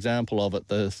clear example of it,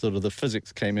 the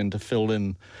physics came in to fill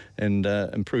in and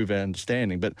improve our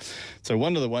understanding. But so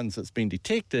one of the ones that's been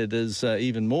detected is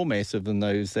even more massive than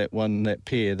that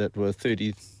pair that were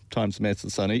 30 times the mass of the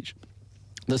sun each.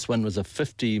 This one was a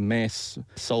 50 mass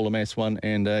solar mass one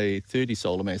and a 30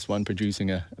 solar mass one, producing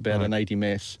about an 80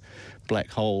 mass black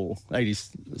hole, 80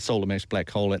 solar mass black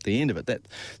hole at the end of it.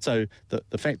 So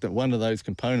the fact that one of those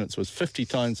components was 50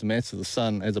 times the mass of the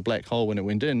sun as a black hole when it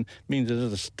went in means that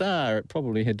as a star it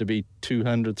probably had to be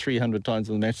 200, 300 times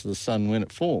the mass of the sun when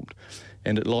it formed.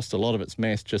 And it lost a lot of its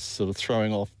mass just sort of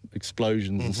throwing off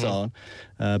explosions and so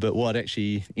on. But what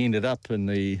actually ended up in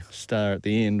the star at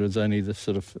the end was only the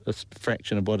sort of a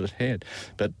fraction of what it had.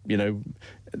 But, you know,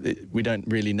 we don't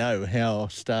really know how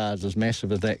stars as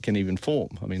massive as that can even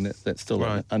form. I mean, that's still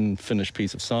an unfinished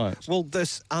piece of science. Well,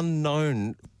 this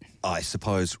unknown, I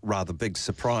suppose, rather big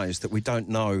surprise that we don't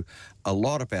know a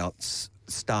lot about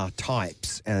star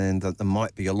types, and that there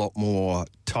might be a lot more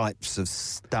types of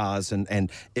stars and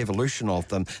evolution of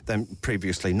them than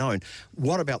previously known.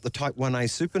 What about the Type 1a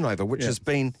supernova, which has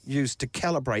been used to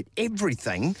calibrate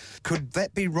everything? Could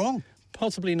that be wrong?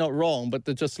 Possibly not wrong, but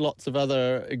there's just lots of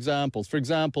other examples. For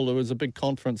example, there was a big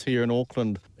conference here in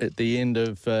Auckland at the end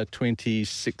of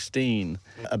 2016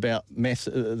 about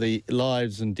the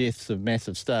lives and deaths of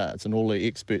massive stars, and all the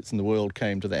experts in the world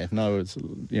came to that. And I was,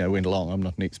 went along. I'm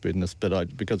not an expert in this,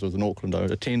 but because I was in Auckland, I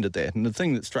attended that. And the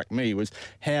thing that struck me was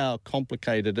how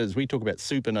complicated it is. We talk about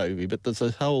supernovae, but there's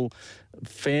a whole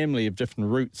family of different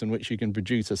routes in which you can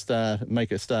produce a star,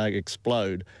 make a star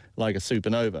explode like a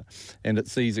supernova. And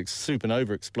it's these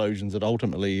supernova explosions that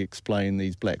ultimately explain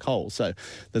these black holes. So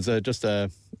there's just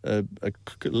a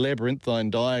labyrinthine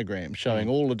diagram showing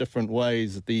all the different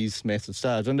ways that these massive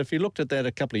stars. And if you looked at that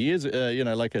a couple of years,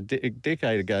 like a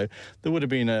decade ago, there would have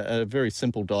been a very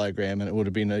simple diagram, and it would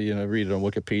have been read it on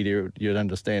Wikipedia, you'd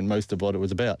understand most of what it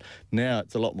was about. Now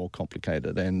it's a lot more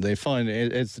complicated, and they find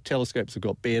as the telescopes have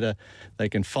got better, they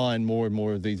can find more and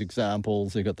more of these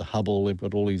examples. They've got the Hubble, they've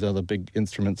got all these other big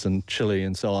instruments in Chile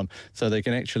and so on, so they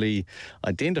can actually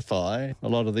identify a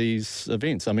lot of these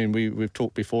events. I mean, we've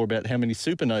talked before about how many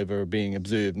supernovae are being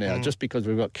observed now, just because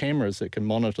we've got cameras that can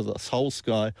monitor the whole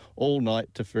sky all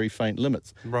night to very faint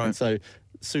limits. Right. And so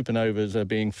supernovas are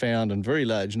being found in very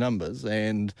large numbers,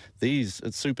 and it's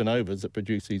supernovas that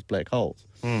produce these black holes.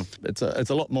 It's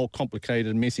a lot more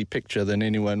complicated, messy picture than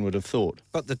anyone would have thought.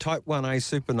 But the Type 1a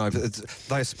supernova,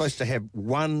 they're supposed to have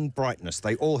one brightness.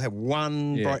 They all have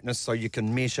one brightness, so you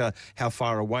can measure how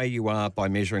far away you are by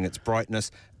measuring its brightness.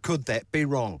 Could that be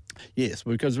wrong? Yes,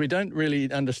 because we don't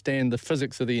really understand the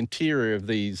physics of the interior of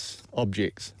these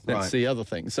objects. That's the other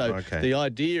thing. So the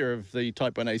idea of the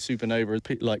Type 1a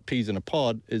supernova like peas in a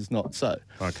pod is not so.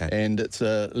 Okay. And it's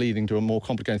leading to a more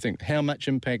complicated thing. How much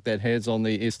impact that has on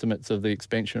the estimates of the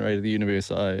expansion rate of the universe,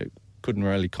 I couldn't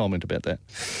really comment about that.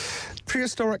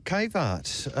 Prehistoric cave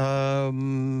art.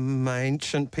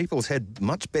 Ancient peoples had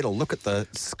much better look at the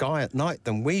sky at night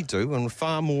than we do, and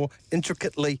far more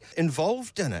intricately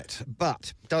involved in it.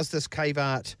 But does this cave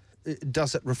art,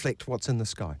 does it reflect what's in the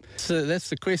sky? So that's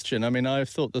the question. I mean, I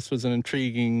thought this was an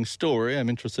intriguing story. I'm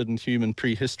interested in human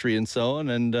prehistory and so on,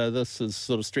 and this is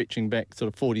sort of stretching back sort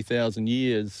of 40,000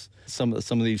 years, some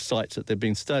of these sites that they've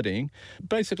been studying.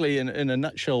 Basically, in a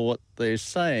nutshell, what they're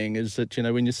saying is that,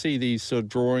 when you see these sort of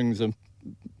drawings and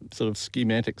sort of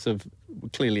schematics of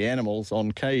clearly animals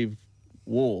on cave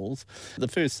walls, the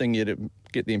first thing you'd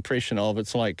get the impression of,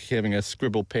 it's like having a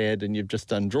scribble pad and you've just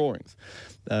done drawings.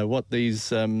 What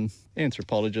these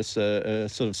anthropologists are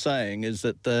sort of saying is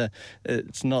that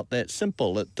it's not that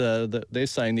simple. That they're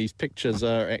saying these pictures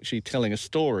are actually telling a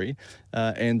story,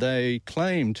 and they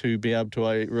claim to be able to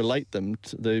relate them,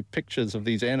 to the pictures of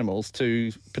these animals,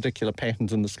 to particular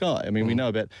patterns in the sky. I mean, we know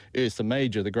about Ursa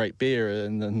Major, the Great Bear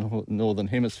in the northern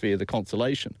hemisphere, the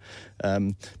constellation.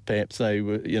 Perhaps they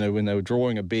were, when they were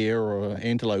drawing a bear or an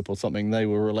antelope or something, they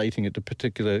were relating it to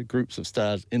particular groups of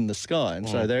stars in the sky. And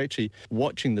so they're actually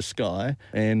watching the sky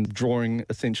and drawing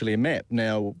essentially a map.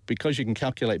 Now, because you can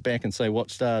calculate back and say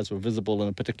what stars were visible in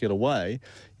a particular way,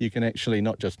 you can actually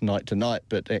not just night to night,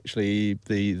 but actually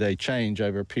they change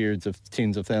over periods of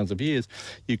tens of thousands of years.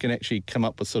 You can actually come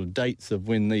up with sort of dates of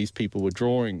when these people were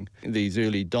drawing these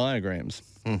early diagrams.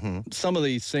 Some of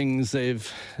these things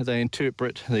they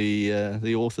interpret,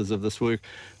 the authors of this work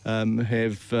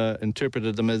have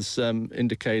interpreted them as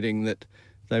indicating that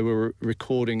they were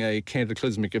recording a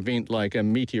cataclysmic event like a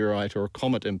meteorite or a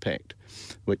comet impact,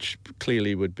 which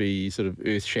clearly would be sort of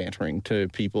earth-shattering to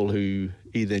people who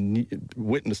either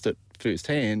witnessed it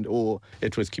firsthand or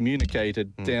it was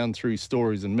communicated down through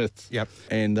stories and myths. Yep.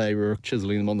 And they were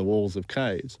chiseling them on the walls of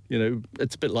caves.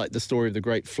 It's a bit like the story of the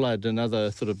Great Flood and other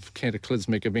sort of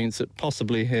cataclysmic events that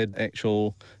possibly had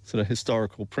actual sort of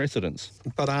historical precedence.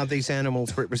 But are these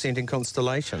animals representing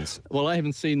constellations? Well, I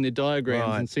haven't seen the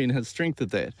diagrams and seen the strength of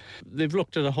that. They've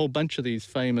looked at a whole bunch of these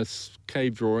famous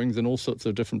cave drawings in all sorts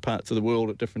of different parts of the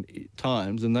world at different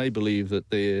times, and they believe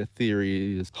that their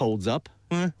theory holds up.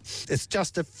 It's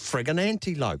just a friggin'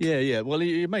 antelope. Yeah. Well,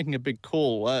 you're making a big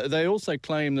call. They also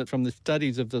claim that from the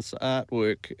studies of this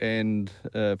artwork and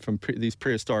from these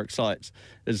prehistoric sites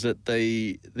is that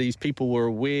these people were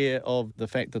aware of the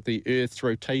fact that the Earth's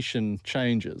rotation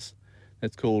changes.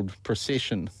 That's called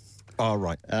precession. Oh,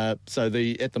 right. So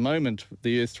at the moment,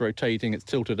 the Earth's rotating. It's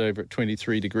tilted over at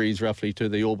 23 degrees roughly to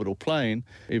the orbital plane.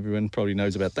 Everyone probably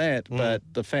knows about that. But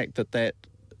the fact that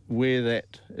where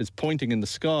that is pointing in the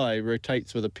sky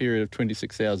rotates with a period of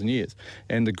 26,000 years.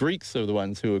 And the Greeks are the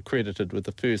ones who are credited with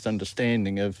the first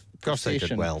understanding of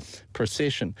precession.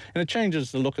 Precession. And it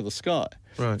changes the look of the sky.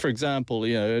 Right. For example,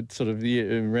 it's sort of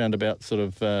around about sort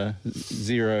of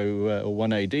 0 or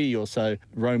 1 AD or so,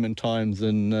 Roman times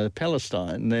in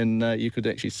Palestine, then you could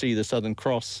actually see the Southern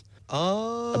Cross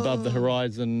above the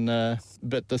horizon,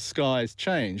 but the skies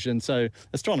changed. And so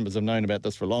astronomers have known about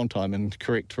this for a long time and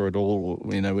correct for it all,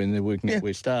 when they're working out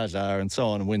where stars are and so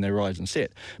on and when they rise and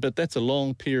set. But that's a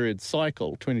long period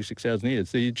cycle, 26,000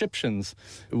 years. The Egyptians,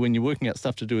 when you're working out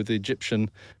stuff to do with the Egyptian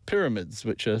pyramids,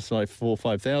 which are like 4,000 or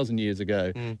 5,000 years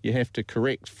ago, you have to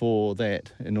correct for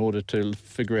that in order to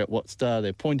figure out what star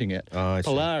they're pointing at.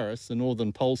 Polaris, the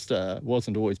northern pole star,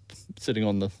 wasn't always sitting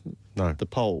on the the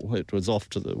pole. It was off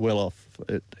well off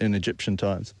in Egyptian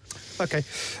times. Okay.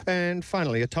 And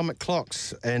finally, atomic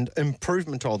clocks and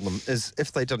improvement on them is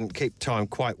if they didn't keep time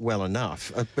quite well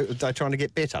enough, they're trying to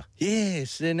get better.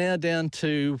 Yes, they're now down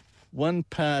to 1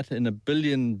 part in a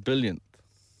billionth.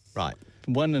 Right.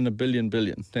 1 in a billion.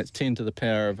 That's 10 to the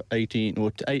power of 18,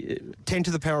 or 10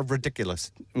 to the power of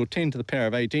ridiculous. Or 10 to the power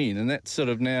of 18, and that's sort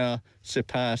of now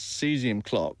surpassed cesium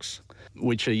clocks,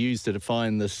 which are used to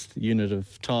define this unit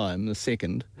of time, the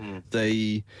second.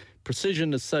 The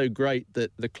precision is so great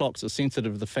that the clocks are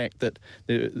sensitive to the fact that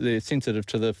they're sensitive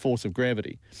to the force of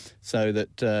gravity, so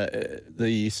that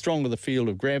the stronger the field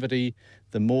of gravity,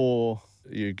 the more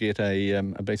you get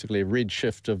basically a red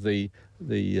shift of the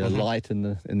light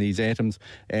in these atoms,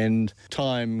 and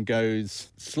time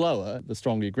goes slower the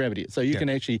stronger your gravity is. So you can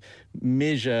actually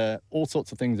measure all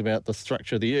sorts of things about the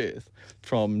structure of the Earth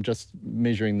from just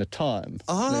measuring the time,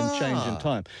 the change in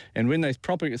time. And when they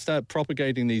start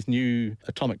propagating these new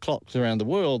atomic clocks around the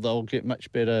world, they'll get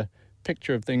much better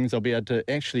picture of things. They'll be able to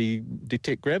actually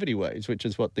detect gravity waves, which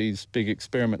is what these big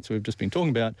experiments we've just been talking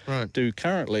about do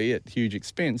currently at huge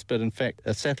expense. But in fact,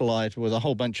 a satellite with a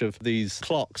whole bunch of these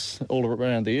clocks all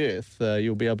around the Earth,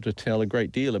 you'll be able to tell a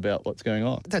great deal about what's going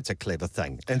on. That's a clever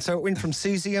thing. And so it went from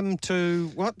cesium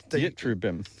to what?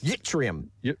 Yttrium. Yttrium.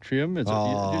 Yttrium, is it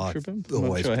yttrium? I'm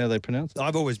not sure how they pronounce it.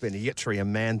 I've always been a yttrium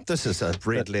man. This is a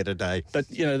red letter day. But,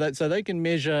 so they can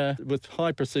measure with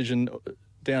high precision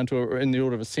down to in the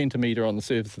order of a centimetre on the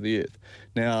surface of the Earth.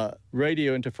 Now,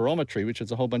 radio interferometry, which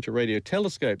is a whole bunch of radio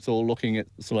telescopes all looking at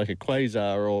sort of like a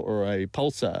quasar or a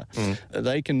pulsar,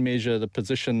 they can measure the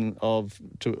position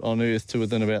on Earth to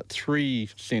within about 3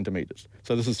 centimetres.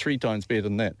 So this is 3 times better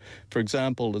than that. For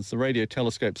example, as the radio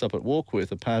telescopes up at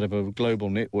Warkworth are part of a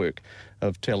global network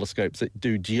of telescopes that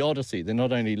do geodesy. They're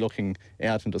not only looking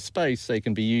out into space, they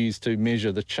can be used to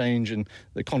measure the change in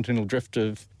the continental drift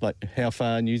of like how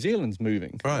far New Zealand's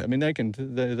moving. Right. I mean,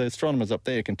 the astronomers up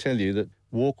there can tell you that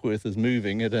Warkworth is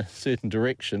moving at a certain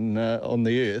direction on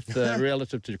the Earth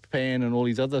relative to Japan and all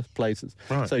these other places.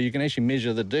 Right. So you can actually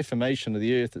measure the deformation of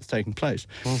the Earth that's taking place.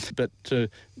 But to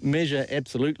measure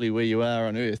absolutely where you are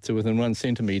on Earth to within 1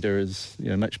 centimetre is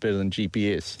much better than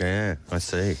GPS. Yeah, I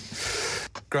see.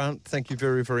 Grant, thank you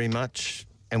very, very much.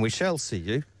 And we shall see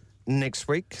you next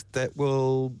week. That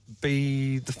will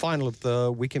be the final of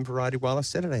the Weekend Variety Wireless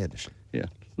Saturday edition. Yeah,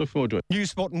 look forward to it.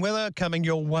 News, sport and weather coming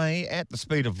your way at the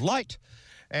speed of light.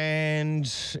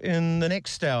 And in the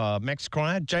next hour, Max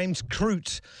Cryer, James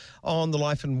Crute on the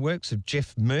life and works of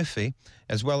Geoff Murphy,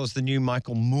 as well as the new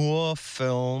Michael Moore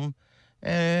film,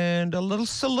 and a little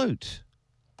salute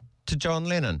to John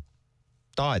Lennon.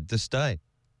 Died this day,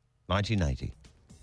 1980.